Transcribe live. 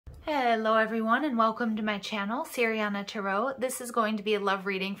Hello everyone and welcome to my channel, Siriana Tarot. This is going to be a love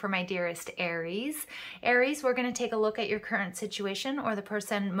reading for my dearest Aries. Aries, we're going to take a look at your current situation or the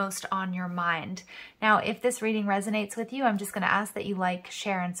person most on your mind. Now, if this reading resonates with you, I'm just going to ask that you like,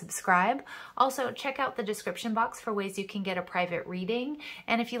 share, and subscribe. Also, check out the description box for ways you can get a private reading.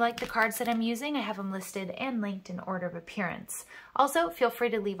 And if you like the cards that I'm using, I have them listed and linked in order of appearance. Also, feel free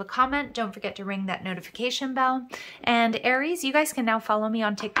to leave a comment. Don't forget to ring that notification bell. And Aries, you guys can now follow me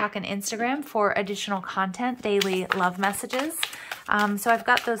on TikTok and Instagram for additional content, daily love messages. So I've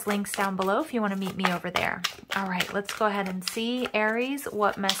got those links down below if you want to meet me over there. All right, let's go ahead and see, Aries,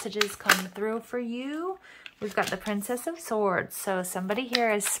 what messages come through for you. We've got the Princess of Swords. So somebody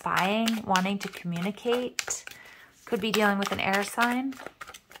here is spying, wanting to communicate. Could be dealing with an air sign.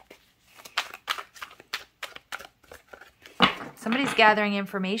 Somebody's gathering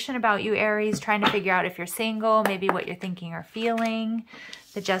information about you, Aries, trying to figure out if you're single, maybe what you're thinking or feeling.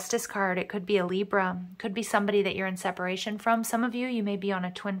 The Justice card, it could be a Libra. Could be somebody that you're in separation from. Some of you, you may be on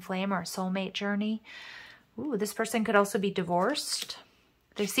a twin flame or a soulmate journey. Ooh, this person could also be divorced.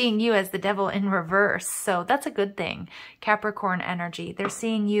 They're seeing you as the devil in reverse, so that's a good thing. Capricorn energy. They're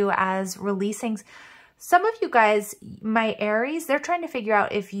seeing you as releasing... Some of you guys, my Aries, they're trying to figure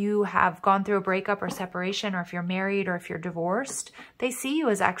out if you have gone through a breakup or separation, or if you're married or if you're divorced. They see you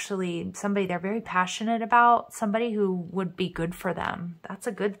as actually somebody they're very passionate about, somebody who would be good for them. That's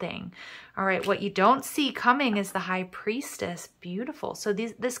a good thing. All right, what you don't see coming is the High Priestess. Beautiful. So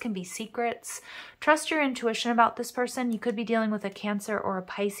this can be secrets. Trust your intuition about this person. You could be dealing with a Cancer or a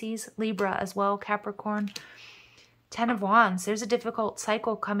Pisces, Libra as well, Capricorn. 10 of Wands, there's a difficult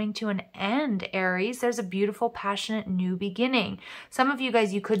cycle coming to an end, Aries. There's a beautiful, passionate new beginning. Some of you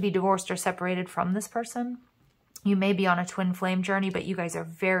guys, you could be divorced or separated from this person. You may be on a twin flame journey, but you guys are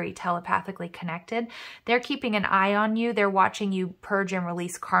very telepathically connected. They're keeping an eye on you. They're watching you purge and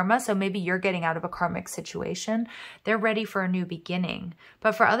release karma. So maybe you're getting out of a karmic situation. They're ready for a new beginning.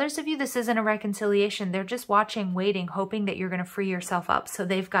 But for others of you, this isn't a reconciliation. They're just watching, waiting, hoping that you're going to free yourself up. So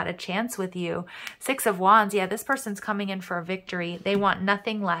they've got a chance with you. 6 of Wands. Yeah, this person's coming in for a victory. They want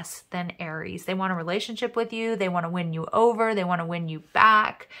nothing less than Aries. They want a relationship with you. They want to win you over. They want to win you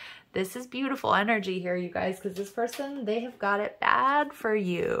back. This is beautiful energy here, you guys, because this person, they have got it bad for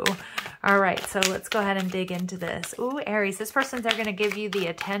you. All right, so let's go ahead and dig into this. Ooh, Aries, this person's are going to give you the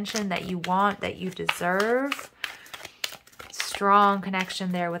attention that you want, that you deserve. Strong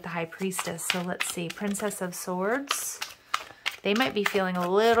connection there with the High Priestess. So let's see, Princess of Swords. They might be feeling a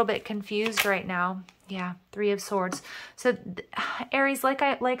little bit confused right now. Yeah, 3 of Swords. So Aries, like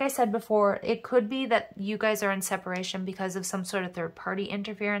I said before, it could be that you guys are in separation because of some sort of third-party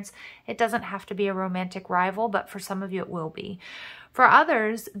interference. It doesn't have to be a romantic rival, but for some of you it will be. For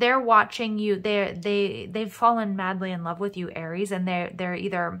others, they're watching you. They've fallen madly in love with you, Aries, and they're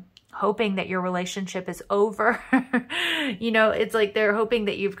either hoping that your relationship is over. You know, it's like they're hoping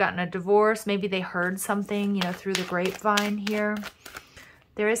that you've gotten a divorce. Maybe they heard something, you know, through the grapevine here.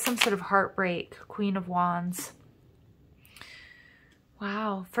 There is some sort of heartbreak. Queen of Wands.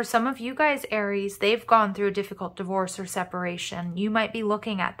 Wow. For some of you guys, Aries, they've gone through a difficult divorce or separation. You might be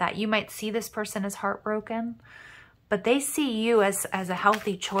looking at that. You might see this person as heartbroken, but they see you as a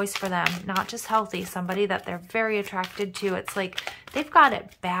healthy choice for them. Not just healthy, somebody that they're very attracted to. It's like they've got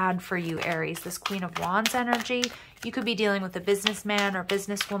it bad for you, Aries. This Queen of Wands energy. You could be dealing with a businessman or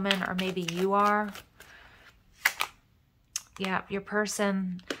businesswoman, or maybe you are. Yeah, your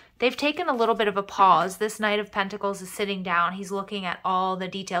person, they've taken a little bit of a pause. This Knight of Pentacles is sitting down. He's looking at all the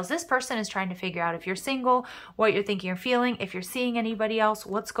details. This person is trying to figure out if you're single, what you're thinking or feeling, if you're seeing anybody else,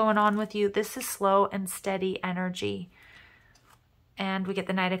 what's going on with you. This is slow and steady energy. And we get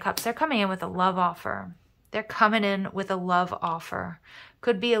the Knight of Cups. They're coming in with a love offer. They're coming in with a love offer.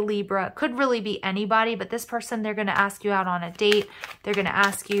 Could be a Libra, could really be anybody, but this person, they're going to ask you out on a date. They're going to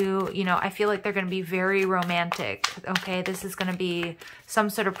ask you, you know, I feel like they're going to be very romantic, okay? This is going to be some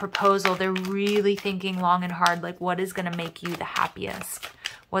sort of proposal. They're really thinking long and hard, like what is going to make you the happiest?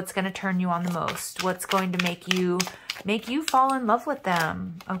 What's going to turn you on the most? What's going to make you fall in love with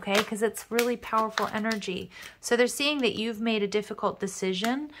them, okay? Because it's really powerful energy. So they're seeing that you've made a difficult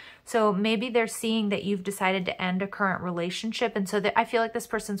decision. So maybe they're seeing that you've decided to end a current relationship. And so I feel like this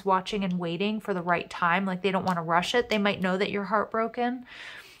person's watching and waiting for the right time. Like they don't want to rush it. They might know that you're heartbroken.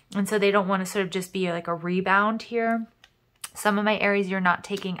 And so they don't want to sort of just be like a rebound here. Some of my Aries, you're not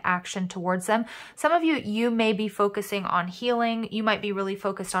taking action towards them. Some of you, you may be focusing on healing. You might be really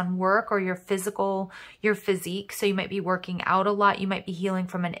focused on work or your physique. So you might be working out a lot. You might be healing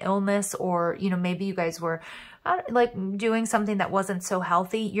from an illness, or, you know, maybe you guys were like doing something that wasn't so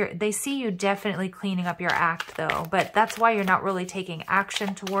healthy. They see you definitely cleaning up your act though, but that's why you're not really taking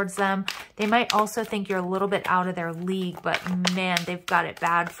action towards them. They might also think you're a little bit out of their league, but man, they've got it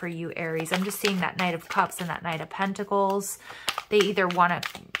bad for you, Aries. I'm just seeing that Knight of Cups and that Knight of Pentacles. They either want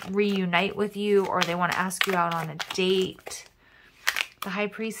to reunite with you or they want to ask you out on a date. The High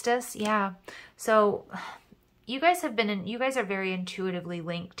Priestess, yeah. So you guys are very intuitively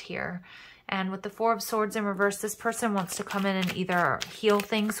linked here. And with the Four of Swords in reverse, this person wants to come in and either heal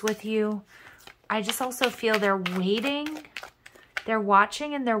things with you. I just also feel they're waiting. They're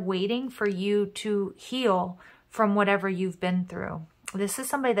watching and they're waiting for you to heal from whatever you've been through. This is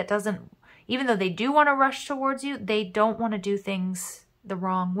somebody that doesn't, even though they do want to rush towards you, they don't want to do things the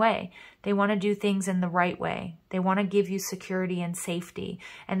wrong way. They want to do things in the right way. They want to give you security and safety,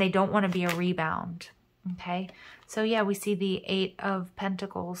 and they don't want to be a rebound. Okay, so yeah, we see the Eight of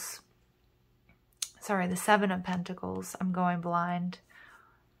Pentacles. Sorry, the Seven of Pentacles. I'm going blind.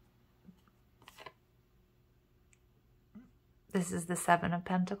 This is the Seven of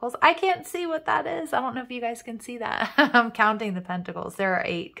Pentacles. I can't see what that is. I don't know if you guys can see that. I'm counting the pentacles. There are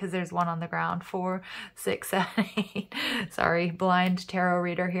 8 because there's one on the ground. 4, 6, 7, 8. Sorry, blind tarot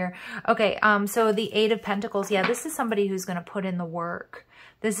reader here. Okay, so the 8 of Pentacles. Yeah, this is somebody who's going to put in the work.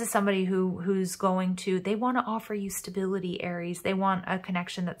 This is somebody who's going to, they want to offer you stability, Aries. They want a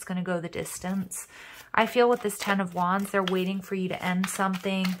connection that's going to go the distance. I feel with this 10 of Wands, they're waiting for you to end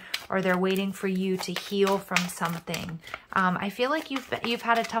something, or they're waiting for you to heal from something. I feel like you've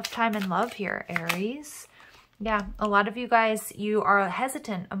had a tough time in love here, Aries. Yeah, a lot of you guys, you are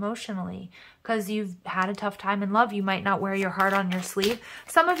hesitant emotionally because you've had a tough time in love. You might not wear your heart on your sleeve.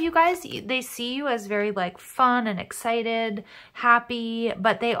 Some of you guys, they see you as very like fun and excited, happy,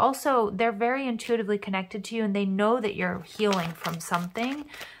 but they're very intuitively connected to you, and they know that you're healing from something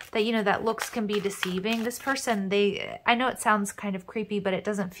that, you know, that looks can be deceiving. This person, I know it sounds kind of creepy, but it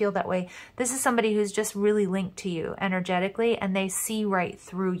doesn't feel that way. This is somebody who's just really linked to you energetically, and they see right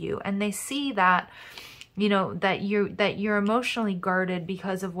through you, and they see that, you know, that you're emotionally guarded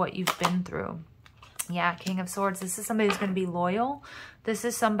because of what you've been through. Yeah, King of Swords. This is somebody who's going to be loyal. This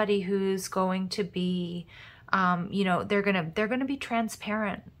is somebody who's going to be, you know, they're going to be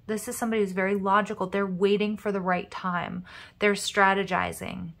transparent. This is somebody who's very logical. They're waiting for the right time. They're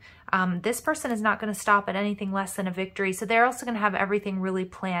strategizing. This person is not going to stop at anything less than a victory. So they're also going to have everything really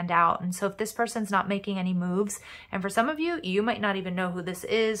planned out. And so if this person's not making any moves, and for some of you, you might not even know who this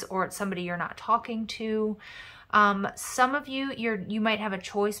is, or it's somebody you're not talking to. Some of you, you might have a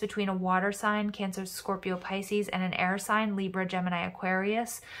choice between a water sign, Cancer, Scorpio, Pisces, and an air sign, Libra, Gemini,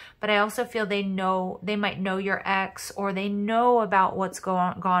 Aquarius. But I also feel they might know your ex, or they know about what's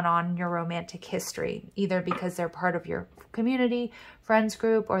gone on in your romantic history, either because they're part of your community, friends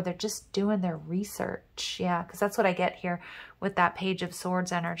group, or they're just doing their research. Yeah, because that's what I get here with that Page of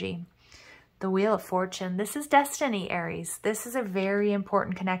Swords energy. The Wheel of Fortune. This is destiny, Aries. This is a very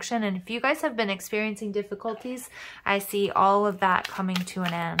important connection. And if you guys have been experiencing difficulties, I see all of that coming to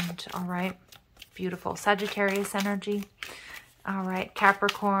an end. All right. Beautiful. Sagittarius energy. All right.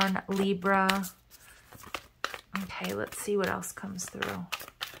 Capricorn, Libra. Okay, let's see what else comes through.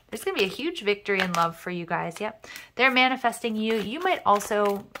 There's going to be a huge victory in love for you guys. Yep. They're manifesting you. You might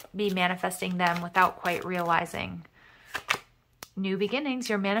also be manifesting them without quite realizing. New beginnings.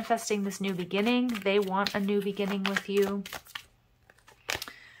 You're manifesting this new beginning. They want a new beginning with you.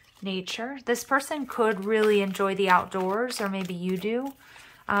 Nature. This person could really enjoy the outdoors, or maybe you do.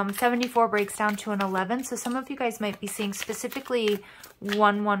 74 breaks down to an 11. So some of you guys might be seeing specifically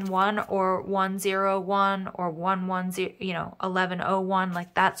 111 or 101 or 110, you know, 1101.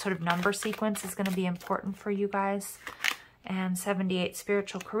 Like that sort of number sequence is going to be important for you guys. And 78,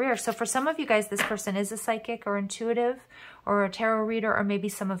 spiritual career. So for some of you guys, this person is a psychic or intuitive or a tarot reader, or maybe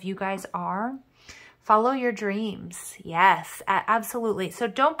some of you guys are. Follow your dreams. Yes, absolutely. So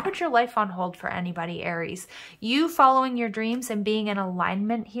don't put your life on hold for anybody, Aries. You following your dreams and being in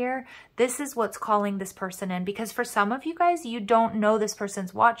alignment here, this is what's calling this person in. Because for some of you guys, you don't know this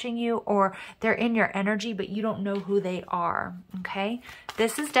person's watching you, or they're in your energy, but you don't know who they are, okay?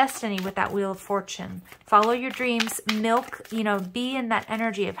 This is destiny with that Wheel of Fortune. Follow your dreams, milk, you know, be in that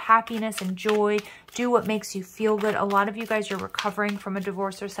energy of happiness and joy. Do what makes you feel good. A lot of you guys are recovering from a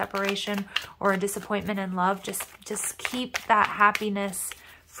divorce or separation or a disappointment in love. Just keep that happiness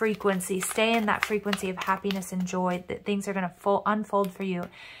frequency. Stay in that frequency of happiness and joy. That things are going to unfold for you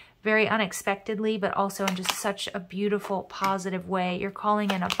very unexpectedly, but also in just such a beautiful, positive way. You're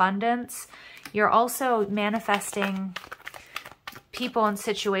calling in abundance. You're also manifesting people and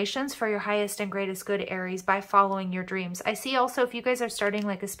situations for your highest and greatest good, Aries, by following your dreams. I see also if you guys are starting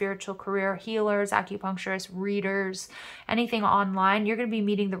like a spiritual career, healers, acupuncturists, readers, anything online, you're going to be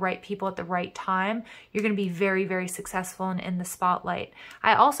meeting the right people at the right time. You're going to be very, very successful and in the spotlight.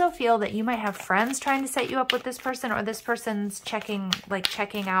 I also feel that you might have friends trying to set you up with this person, or this person's checking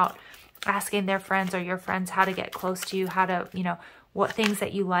out, asking their friends or your friends how to get close to you, how to, you know, what things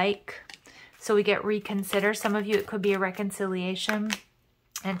that you like. So we get reconsider. Some of you, it could be a reconciliation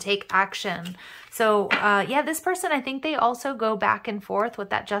and take action. So yeah, this person, I think they also go back and forth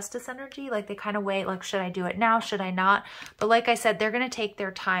with that justice energy. Like they kind of wait, like, should I do it now? Should I not? But like I said, they're going to take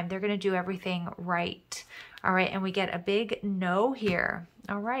their time. They're going to do everything right. All right. And we get a big no here.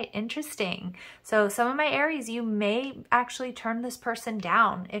 All right. Interesting. So some of my Aries, you may actually turn this person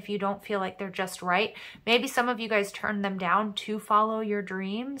down if you don't feel like they're just right. Maybe some of you guys turn them down to follow your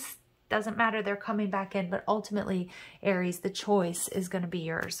dreams. Doesn't matter, they're coming back in, but ultimately, Aries, the choice is going to be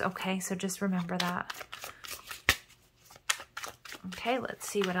yours, okay? So just remember that. Okay, let's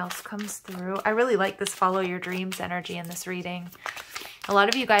see what else comes through. I really like this follow your dreams energy in this reading. A lot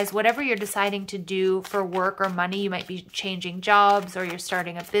of you guys, whatever you're deciding to do for work or money, you might be changing jobs, or you're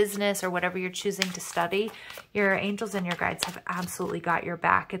starting a business, or whatever you're choosing to study, your angels and your guides have absolutely got your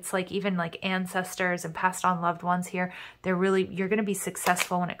back. It's like even like ancestors and passed on loved ones here, you're going to be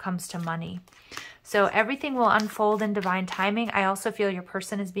successful when it comes to money. So everything will unfold in divine timing. I also feel your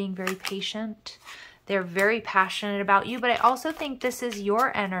person is being very patient. They're very passionate about you, but I also think this is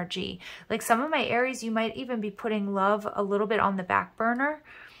your energy. Like some of my Aries, you might even be putting love a little bit on the back burner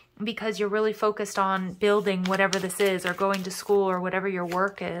because you're really focused on building whatever this is, or going to school, or whatever your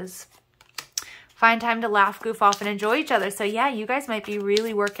work is. Find time to laugh, goof off, and enjoy each other. So yeah, you guys might be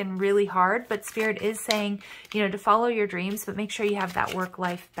really working really hard, but Spirit is saying, you know, to follow your dreams, but make sure you have that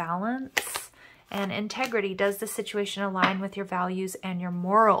work-life balance. And integrity. Does the situation align with your values and your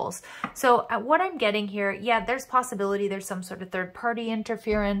morals? So what I'm getting here, yeah, there's possibility there's some sort of third-party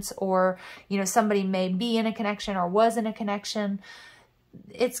interference, or, you know, somebody may be in a connection or was in a connection.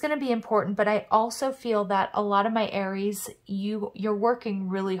 It's going to be important, but I also feel that a lot of my Aries, you're working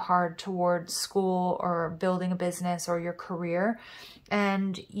really hard towards school or building a business or your career,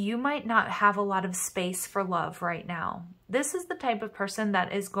 and you might not have a lot of space for love right now. This is the type of person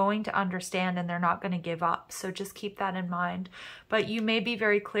that is going to understand, and they're not going to give up. So just keep that in mind. But you may be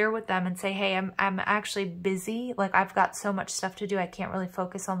very clear with them and say, hey, I'm actually busy. Like I've got so much stuff to do. I can't really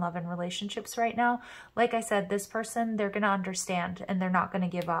focus on love and relationships right now. Like I said, this person, they're going to understand, and they're not going to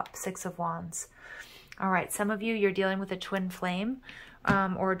give up. Six of Wands. All right. Some of you, you're dealing with a twin flame,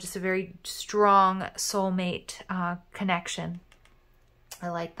 or just a very strong soulmate connection. I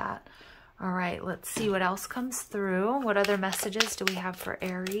like that. All right, let's see what else comes through. What other messages do we have for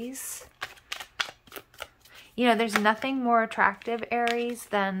Aries? You know, there's nothing more attractive, Aries,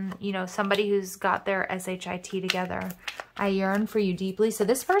 than, you know, somebody who's got their SHIT together. I yearn for you deeply. So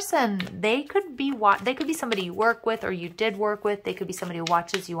this person, they could be somebody you work with, or you did work with. They could be somebody who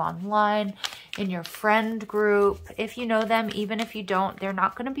watches you online, in your friend group. If you know them, even if you don't, they're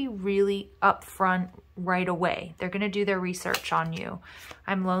not going to be really upfront right away. They're going to do their research on you.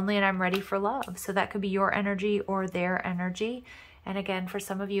 I'm lonely and I'm ready for love. So that could be your energy or their energy. And again, for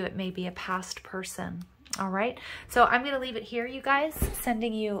some of you, it may be a past person. All right. So I'm going to leave it here, you guys.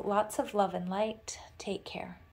 Sending you lots of love and light. Take care.